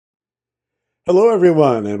Hello,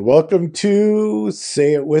 everyone, and welcome to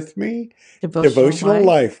Say It With Me Devotional Devotional Life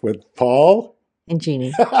Life with Paul. and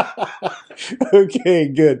Jeannie. Okay,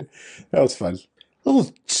 good. That was fun. A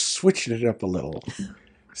little switching it up a little.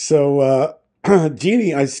 So,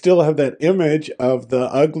 Jeannie, I still have that image of the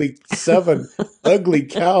seven ugly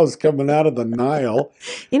cows coming out of the Nile.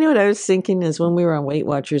 You know what I was thinking is when we were on Weight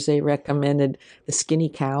Watchers, they recommended the skinny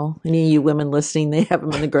cow. Any of you women listening, they have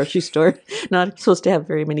them in the grocery store. Not supposed to have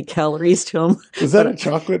very many calories to them, Was that a but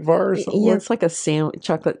chocolate bar or something yeah, like it's like a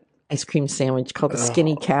chocolate ice cream sandwich called the that?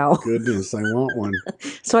 skinny Oh, cow. goodness, I want one.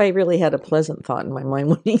 So I really had a pleasant thought in my mind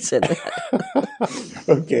when he said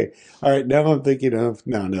Okay. All right. Now I'm thinking of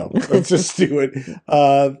no. Let's that. just do it.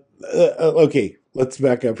 Okay. Let's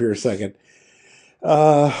back up here a second.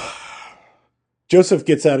 Uh, Joseph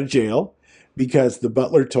gets out of jail because the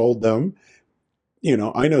butler told them,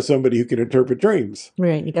 I know somebody who can interpret dreams.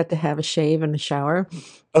 Right, you got to have a shave and a shower.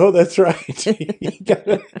 Oh, that's right.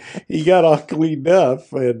 He got all cleaned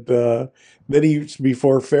up, and then he's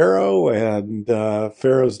before Pharaoh, and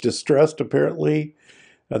Pharaoh's distressed apparently.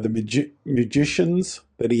 The magicians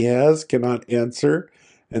that he has cannot answer.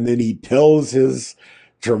 And then he tells his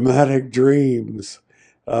dramatic dreams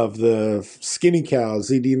of the skinny cows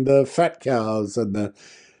eating the fat cows and the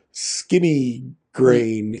skinny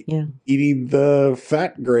grain Yeah, eating the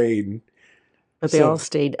fat grain. but they all So,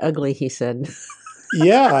 stayed ugly, he said.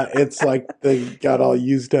 yeah, it's like they got all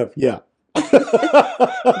used up. Yeah.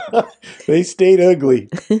 They stayed ugly.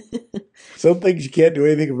 Some things you can't do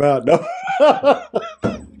anything about. No.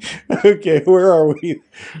 Okay, where are we?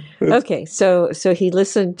 Okay, so he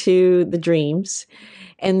listened to the dreams,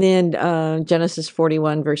 and then Genesis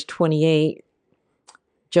 41 verse 28,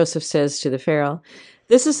 Joseph says to the Pharaoh,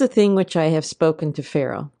 "This is the thing which I have spoken to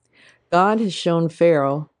Pharaoh. God has shown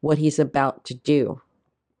Pharaoh what he's about to do."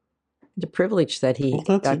 The privilege that Well, he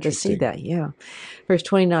that's got to see interesting. that, yeah. Verse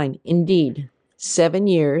 29, indeed, 7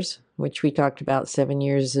 years, which we talked about, 7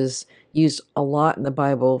 years is used a lot in the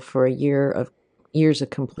Bible for a years of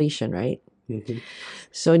completion, right? Mhm.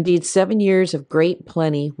 So indeed, 7 years of great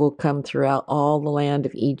plenty will come throughout all the land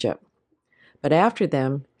of Egypt. But after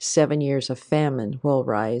them, 7 years of famine will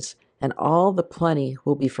rise, and all the plenty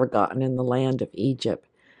will be forgotten in the land of Egypt.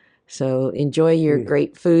 So enjoy your Mm.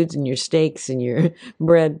 great foods and your steaks and your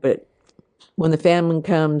bread, but when the famine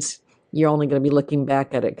comes, you're only going to be looking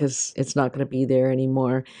back at it because it's not going to be there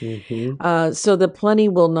anymore. Mhm. So the plenty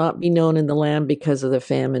will not be known in the land because of the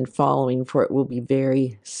famine following, for it will be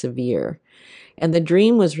very severe. And the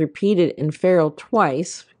dream was repeated in Pharaoh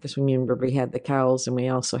twice, because remember we had the cows and we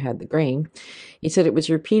also had the grain. He said it was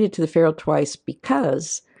repeated to the Pharaoh twice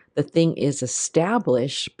because the thing is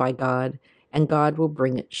established by God and God will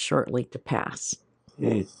bring it shortly to pass.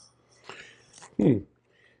 Mm. Hmm.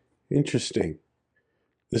 Interesting.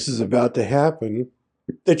 This is about to happen.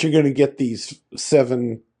 That you're going to get these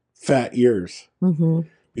 7 fat years Mm-hmm.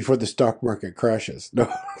 before the stock market crashes. No.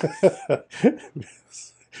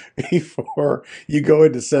 Before you go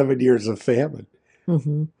into 7 years of famine.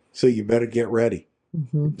 Mm-hmm. So you better get ready.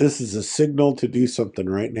 Mm-hmm. This is a signal to do something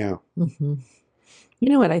right now. Mm-hmm. You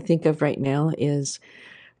know what I think of right now is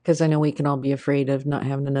because I know we can all be afraid of not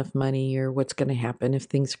having enough money or what's going to happen if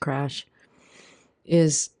things crash.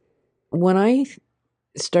 Is when I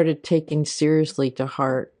started taking seriously to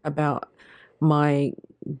heart about my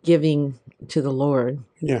giving to the Lord,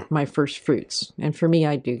 Yeah. my first fruits. And for me,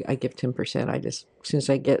 I give 10%. I just, as soon as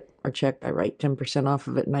I get our check, I write 10% off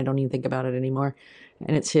of it and I don't even think about it anymore.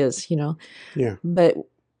 And it's his. Yeah. But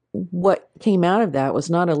what came out of that was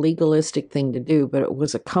not a legalistic thing to do, but it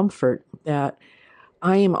was a comfort that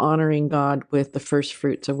I am honoring God with the first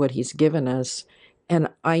fruits of what He's given us. And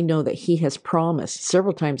I know that He has promised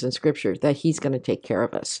several times in Scripture that He's going to take care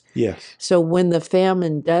of us. Yes. So when the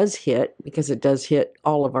famine does hit, because it does hit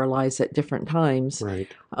all of our lives at different times, Right.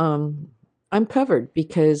 I'm covered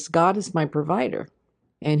because God is my provider.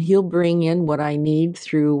 And He'll bring in what I need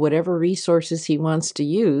through whatever resources He wants to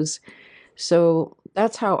use. So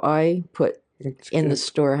that's how I put That's in the good.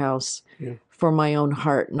 storehouse Yeah. for my own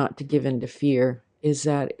heart not to give in to fear is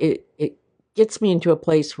that it gets me into a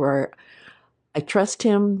place where I trust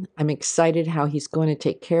him. I'm excited how he's going to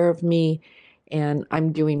take care of me, and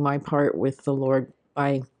I'm doing my part with the Lord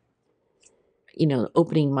by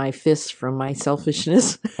opening my fists from my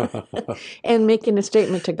selfishness and making a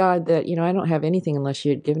statement to God that I don't have anything unless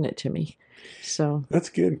you had given it to me. So That's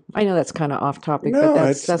good. I know that's kind of off topic, but No,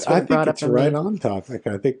 that's what I it brought think up it's in right me. on topic.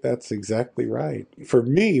 I think that's exactly right. For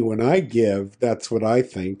me, when I give, that's what I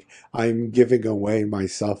think. I'm giving away my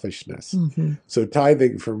selfishness. Hmm. So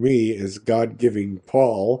tithing for me is God giving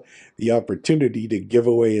Paul the opportunity to give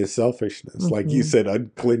away his selfishness. Like you Hmm. said,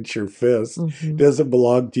 unclench your fist. It Hmm. doesn't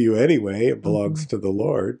belong to you anyway. It Hmm. belongs to the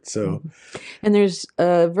Lord. So Hmm. And there's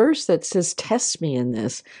a verse that says, "Test me in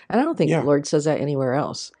this," and I don't think the yeah, Lord says that anywhere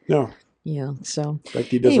else. no. Yeah. So In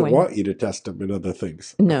fact, he doesn't anyway, want you to test him in other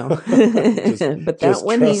things. no, just but that just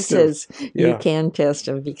one he trust him. says you Yeah. can test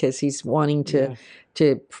him because he's wanting Yeah.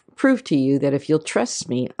 to prove to you that if you'll trust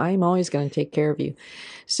me, I'm always going to take care of you.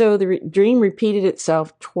 So the dream repeated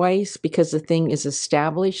itself twice because the thing is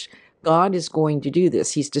established. God is going to do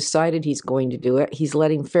this. He's decided he's going to do it. He's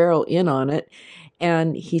letting Pharaoh in on it.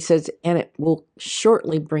 And he says, and it will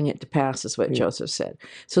shortly bring it to pass, is what Hmm. Joseph said.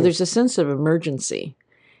 So Hmm. there's a sense of emergency.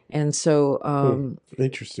 And so, Hmm.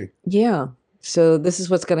 Interesting. yeah. So this is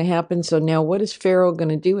what's going to happen. So now what is Pharaoh going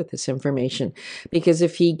to do with this information? Because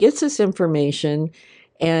if he gets this information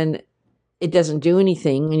and it doesn't do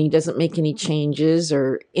anything and he doesn't make any changes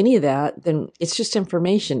or any of that, then it's just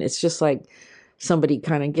information. It's just like somebody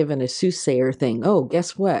kind of giving a soothsayer thing. Oh,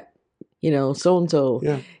 guess what? So and so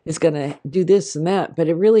Yeah. is going to do this and that, but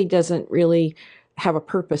it really doesn't really have a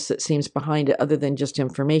purpose that seems behind it other than just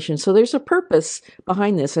information. So there's a purpose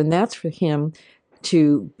behind this, and that's for him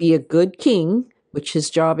to be a good king, which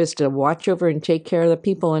his job is to watch over and take care of the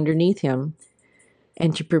people underneath him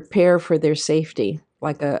and to prepare for their safety,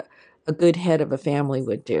 like a good head of a family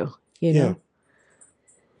would do, you Yeah. know?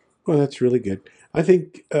 Well, that's really good. I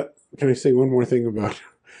think, can I say one more thing about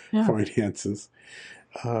Yeah. finances?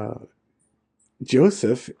 Uh,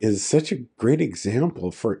 Joseph is such a great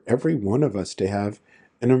example for every one of us to have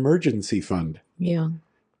an emergency fund. Yeah.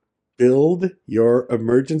 Build your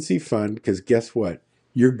emergency fund because guess what?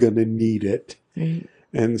 You're going to need it. Right.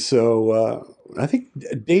 And so I think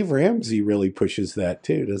Dave Ramsey really pushes that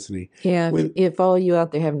too, doesn't he? Yeah, With if all you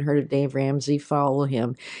out there haven't heard of Dave Ramsey, follow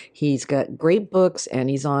him. He's got great books and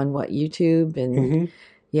he's on YouTube and Mhm.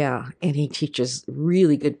 yeah, and he teaches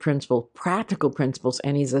really good practical principles,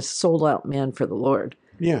 and he's a sold out man for the Lord.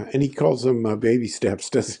 Yeah, and he calls them baby steps,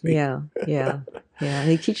 doesn't he? Yeah, yeah, yeah. And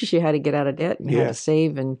he teaches you how to get out of debt and how to Yeah,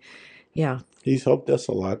 save and yeah, he's helped us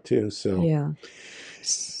a lot too. So, yeah.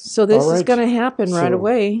 So all this is going right. to happen right So,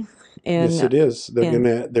 away, yes, and it is. and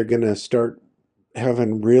They're gonna start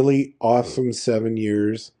having really awesome 7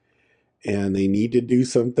 years, and they need to do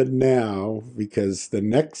something now because the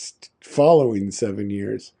next following 7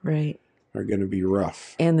 years right. are going to be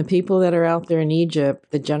rough. And the people that are out there in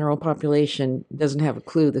Egypt, the general population doesn't have a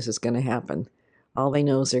clue this is going to happen. All they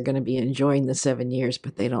know is they're going to be enjoying the 7 years,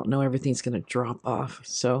 but they don't know everything's going to drop off.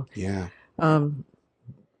 So, Yeah. um,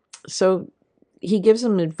 so he gives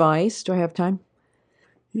them advice. Do I have time?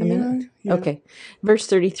 A Yeah. minute? Yeah. Okay. Verse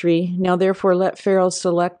 33. Now therefore let Pharaoh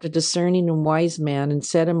select a discerning and wise man and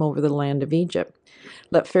set him over the land of Egypt.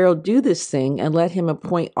 Let Pharaoh do this thing and let him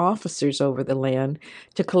appoint officers over the land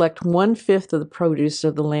to collect 1/5 of the produce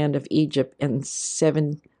of the land of Egypt in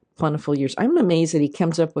 7 plentiful years. I'm amazed that he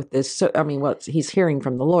comes up with this. So, I mean, he's hearing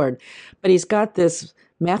from the Lord, but he's got this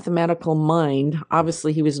mathematical mind.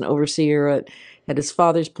 Obviously, he was an overseer at his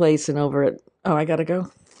father's place and over at, oh, I got to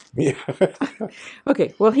go. Yeah.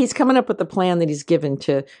 Okay, well, he's coming up with the plan that he's given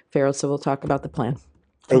to Pharaoh, so we'll talk about the plan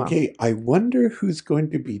tomorrow. Okay. I wonder who's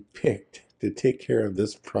going to be picked to take care of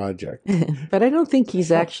this project. But I don't think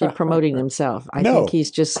he's actually promoting himself. I think No.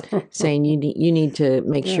 he's just saying you need to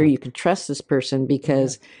make sure Yeah. you can trust this person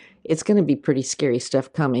because it's going to be pretty scary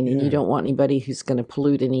stuff coming, and you Yeah. don't want anybody who's going to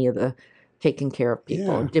pollute any of the taking care of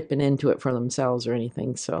people, Yeah. dipping into it for themselves or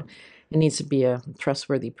anything. So it needs to be a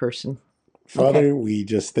trustworthy person. Father, we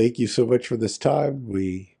just thank you so much for this time.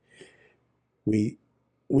 We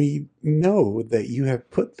we know that you have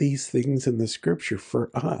put these things in the scripture for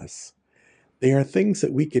us. They are things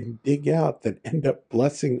that we can dig out that end up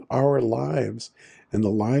blessing our lives and the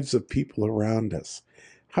lives of people around us.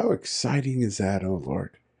 How exciting is that, oh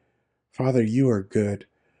Lord? Father, you are good.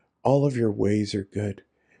 All of your ways are good.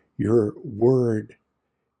 Your word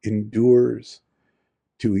endures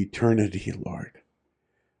to eternity, Lord.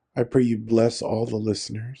 I pray you bless all the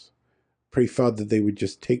listeners. Pray, Father, they would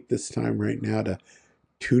just take this time right now to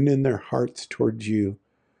tune in their hearts towards you.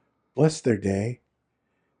 Bless their day.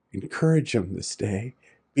 Encourage them this day.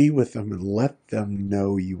 Be with them and let them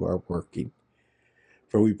know you are working.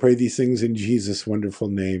 For we pray these things in Jesus' wonderful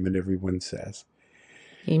name, and everyone says,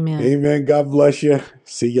 Amen. Amen. God bless you.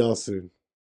 See y'all soon.